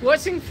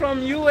 watching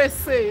from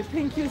USA.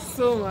 Thank you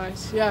so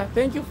much. Yeah,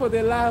 thank you for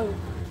the love.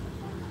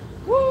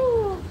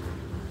 Woo!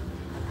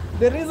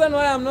 The reason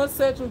why I'm not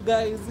settled,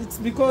 guys, it's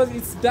because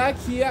it's dark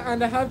here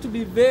and I have to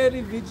be very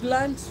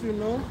vigilant, you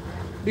know,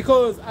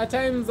 because at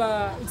times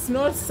it's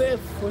not safe,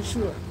 for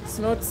sure. It's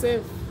not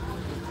safe.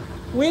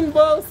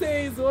 Windball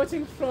says,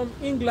 watching from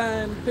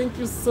England. Thank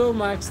you so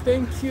much.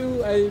 Thank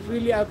you. I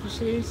really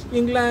appreciate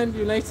England,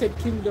 United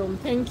Kingdom.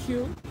 Thank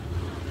you.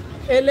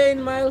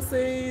 Elaine Miles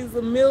says,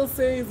 Mill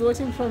says,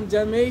 watching from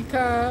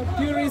Jamaica.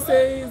 Puri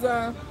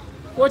says,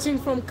 watching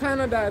from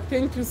Canada.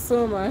 Thank you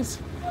so much.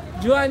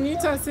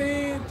 Joanita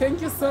says,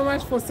 thank you so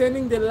much for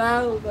sending the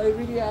love. I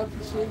really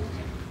appreciate.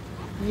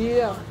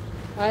 Yeah,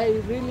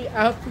 I really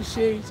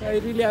appreciate.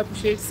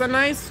 It's a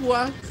nice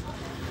work,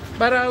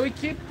 but we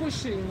keep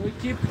pushing,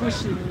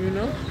 you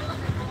know.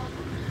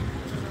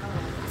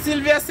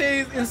 Sylvia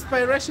says,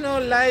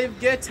 inspirational life,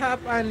 get up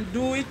and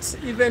do it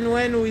even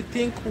when we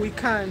think we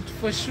can't,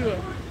 for sure.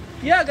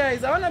 Yeah,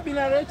 guys, I want to be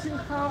narrating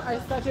how I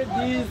started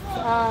this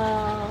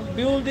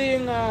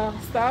building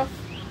stuff,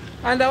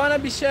 and I want to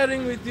be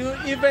sharing with you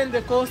even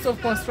the cost of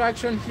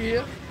construction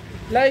here.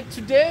 Like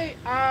today,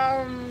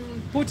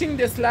 putting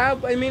the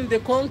slab, I mean the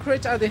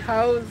concrete at the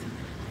house,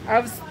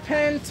 I've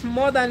spent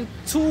more than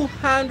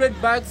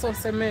 200 bags of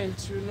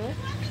cement, you know.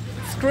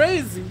 It's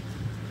crazy.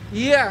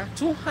 Yeah,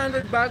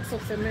 200 bags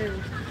of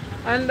cement.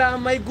 And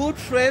my good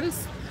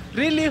friends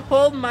really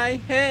hold my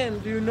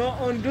hand, you know,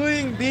 on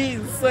doing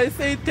this. So I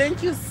say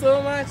thank you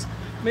so much.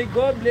 May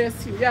God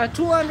bless you. Yeah,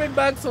 200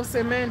 bags of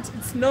cement.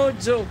 It's no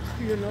joke,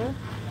 you know.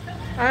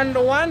 And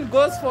one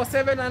goes for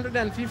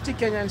 750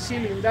 Kenyan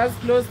shilling. That's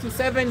close to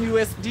 7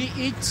 USD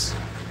each.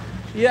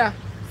 Yeah,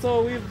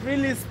 so we've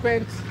really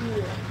spent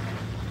here.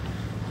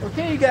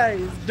 Okay,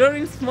 guys,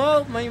 during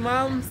small, my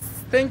mom,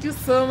 thank you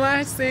so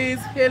much, says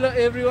hello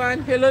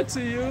everyone, hello to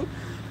you.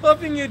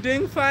 Hoping you're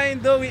doing fine,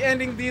 though we're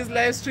ending this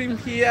live stream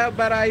here,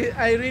 but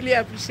I really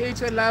appreciate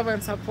your love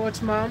and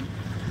support, mom.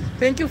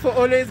 Thank you for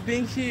always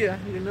being here,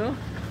 you know.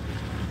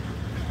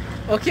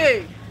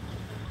 Okay.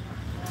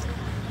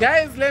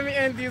 Guys, let me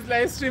end this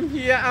live stream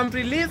here. I'm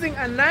releasing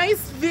a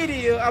nice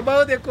video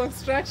about the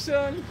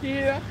construction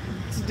here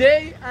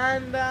today,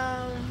 and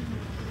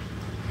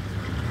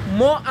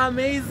more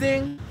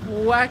amazing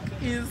work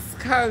is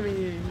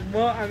coming.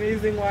 More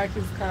amazing work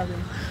is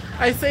coming.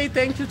 I say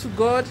thank you to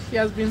God. He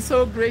has been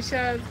so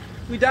gracious.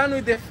 We're done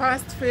with the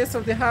first phase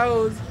of the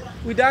house.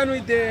 We're done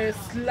with the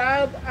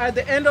slab at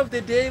the end of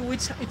the day,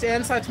 which it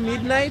ends at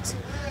midnight.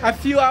 A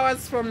few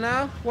hours from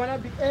now, wanna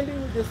be ending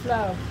with the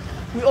slab.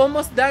 we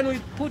almost done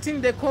with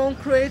putting the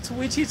concrete,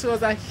 which it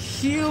was a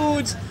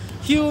huge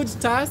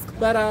task,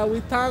 but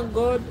we thank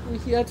God we're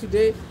here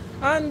today.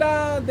 And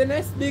the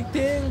next big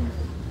thing,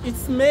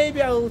 it's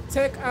maybe I will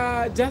take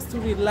just to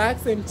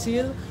relax and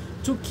chill,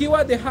 to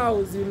cure the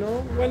house. You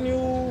know,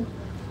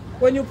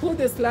 when you put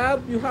the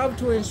slab, you have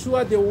to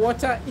ensure the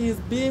water is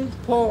being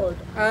poured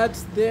at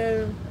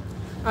the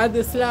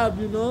slab,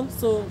 you know.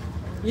 So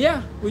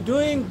yeah, we're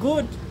doing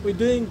good, we're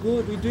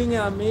doing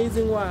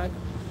amazing work.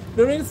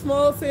 Doreen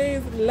Small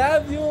says,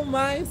 love you,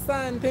 my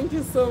son. Thank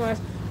you so much.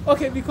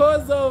 Okay,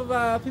 because of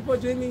people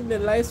joining the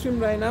live stream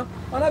right now,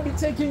 I want to be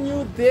taking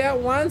you there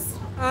once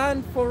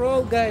and for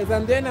all, guys.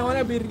 And then I want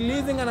to be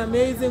releasing an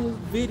amazing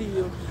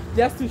video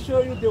just to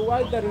show you the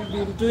work that we've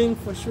been doing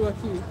for sure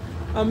here.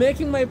 I'm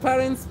making my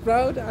parents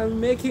proud. I'm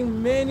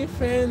making many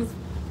friends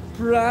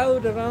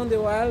proud around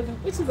the world,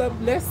 which is a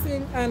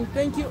blessing. And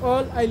thank you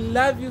all. I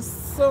love you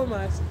so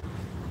much.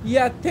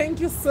 Yeah,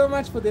 thank you so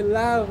much for the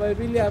love. I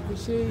really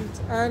appreciate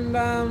it.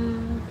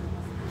 And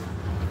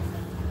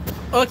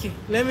okay,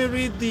 let me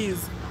read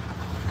these.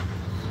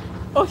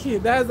 Okay,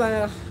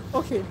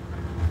 okay.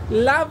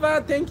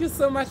 Lava, thank you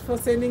so much for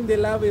sending the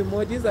love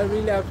emojis. I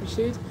really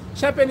appreciate.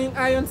 Sharpening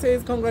Iron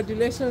says,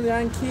 congratulations,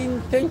 young king.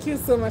 Thank you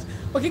so much.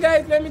 Okay,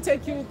 guys, let me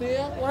take you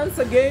there once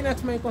again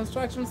at my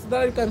construction so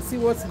that you can see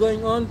what's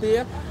going on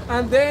there.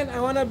 And then I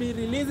want to be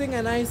releasing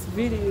a nice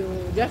video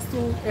just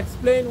to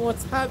explain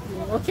what's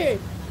happening. Okay,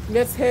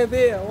 let's head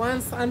there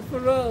once and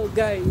for all,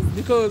 guys,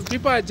 because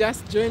people are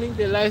just joining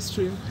the live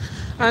stream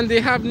and they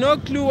have no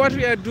clue what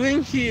we are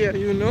doing here,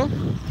 you know.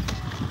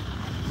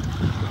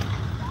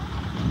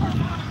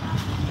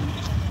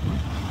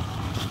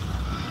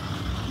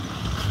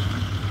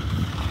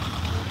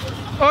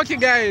 Okay,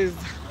 guys,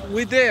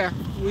 we're there.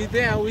 We're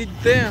there. You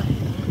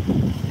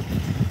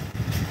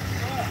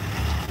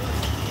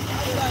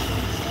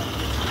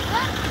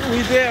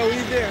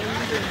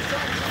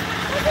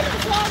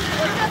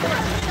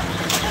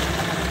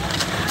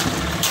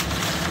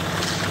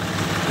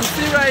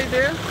see right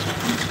there?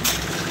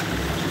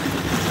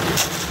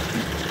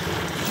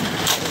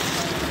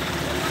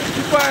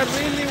 People are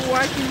really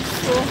working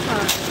so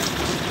hard.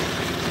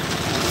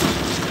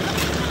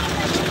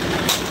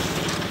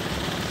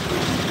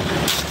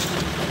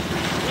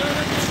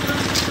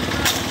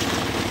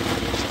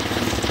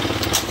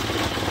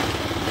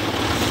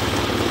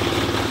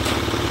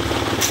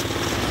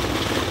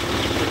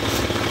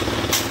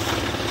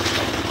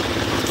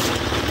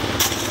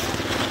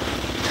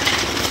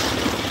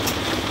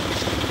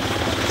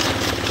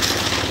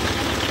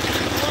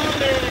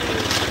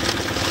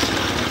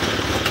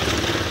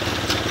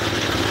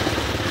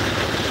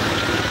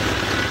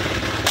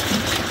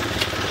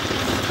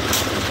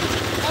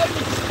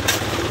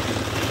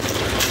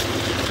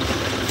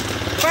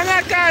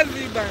 Fanya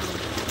kazi bana.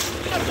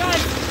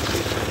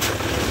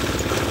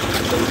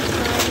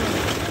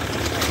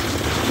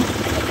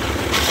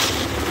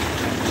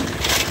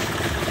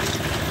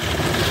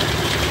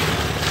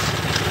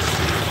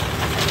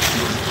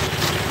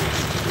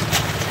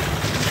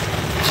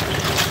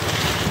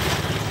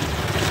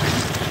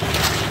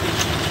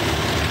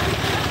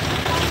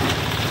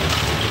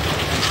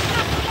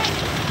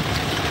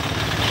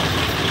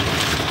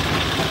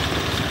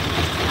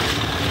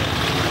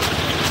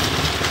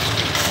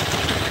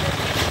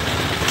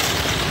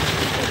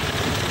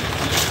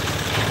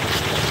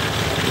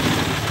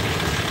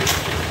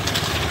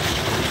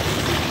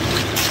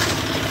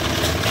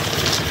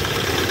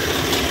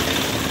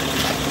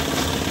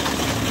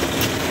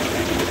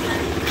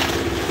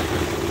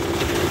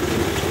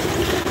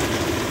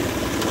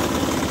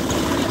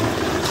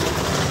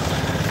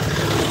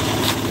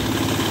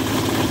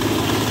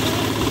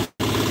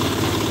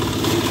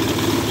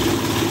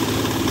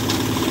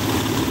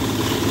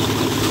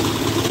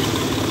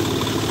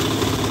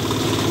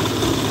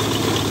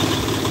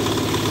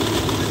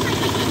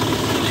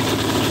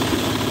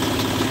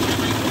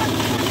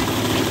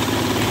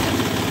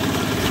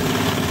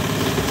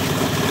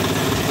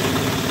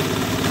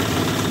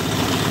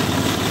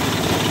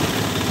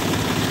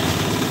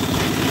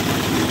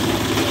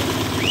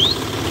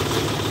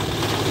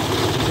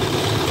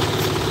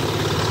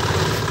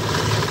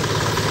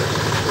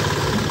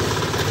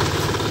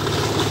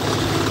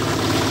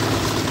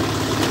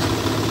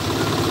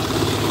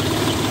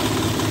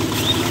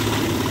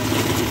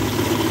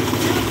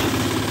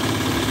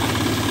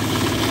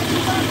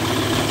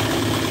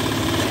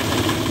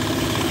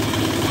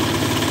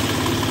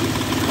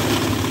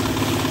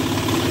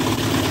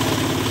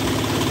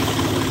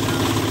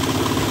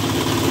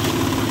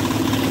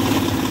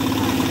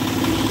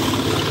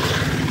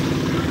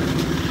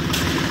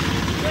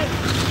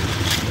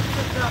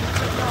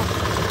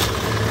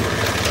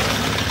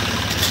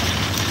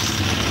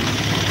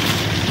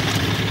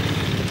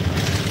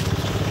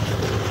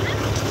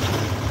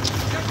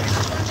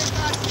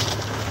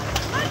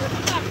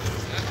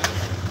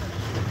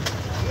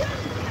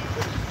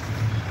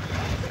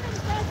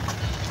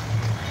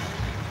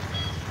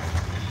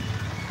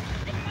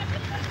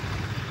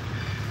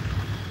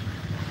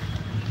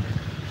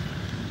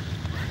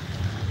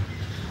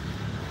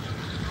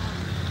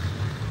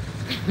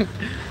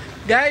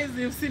 Guys,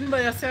 you've seen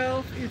by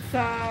yourself,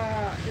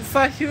 it's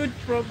a huge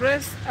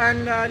progress.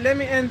 And let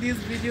me end this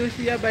video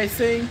here by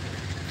saying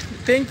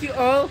thank you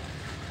all.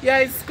 Yeah,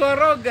 it's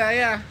Koroga.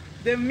 Yeah,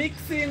 the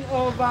mixing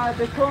of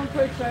the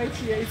concrete right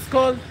here, it's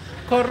called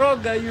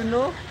Koroga, you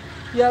know.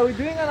 Yeah, we're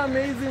doing an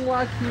amazing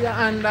work here,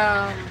 and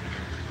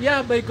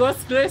yeah, by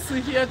God's grace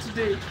we're here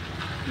today.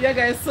 Yeah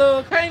guys,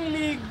 so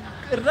kindly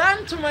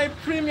run to my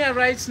premiere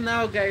right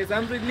now guys.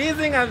 I'm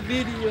releasing a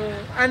video,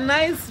 a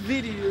nice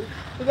video,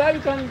 so that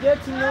you can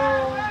get to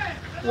know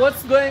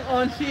what's going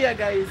on here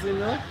guys, you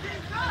know.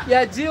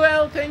 Yeah,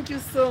 Jewel, thank you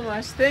so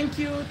much. Thank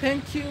you.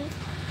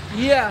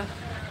 Yeah,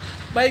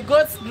 by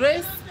God's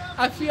grace,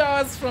 a few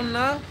hours from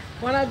now,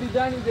 when I be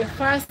done with the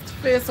first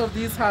phase of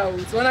this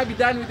house, when I be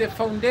done with the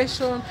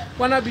foundation,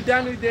 when I be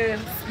done with the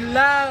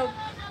slab,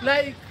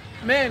 like,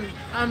 man,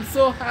 I'm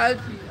so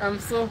happy.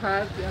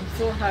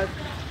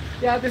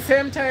 Yeah, at the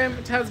same time,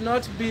 it has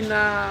not been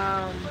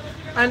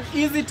an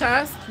easy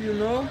task, you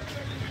know.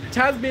 It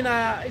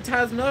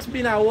has not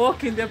been a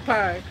walk in the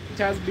park. It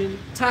has been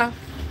tough.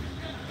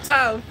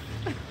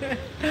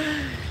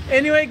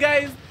 Anyway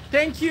guys,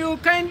 thank you.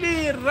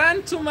 Kindly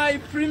run to my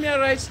premiere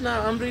right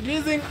now. I'm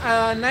releasing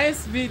a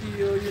nice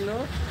video, you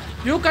know.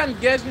 You can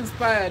get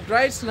inspired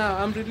right now.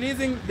 I'm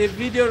releasing the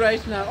video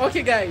right now.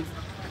 Okay guys,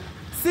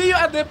 see you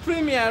at the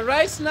premiere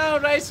right now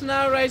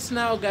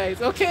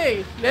guys.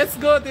 Okay, let's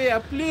go there.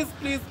 Please,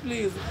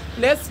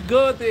 let's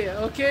go there.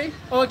 Okay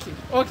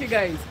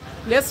guys,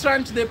 let's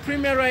run to the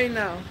premiere right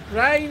now.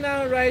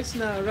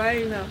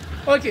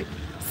 Okay,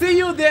 see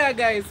you there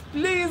guys.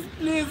 Please,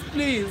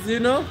 you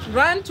know,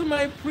 run to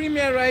my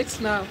premiere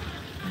right now.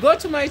 Go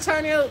to my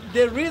channel,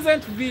 the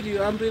recent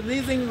video I'm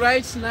releasing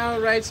right now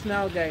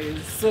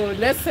guys. So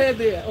let's head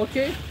there.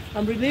 Okay,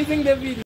 I'm releasing the video.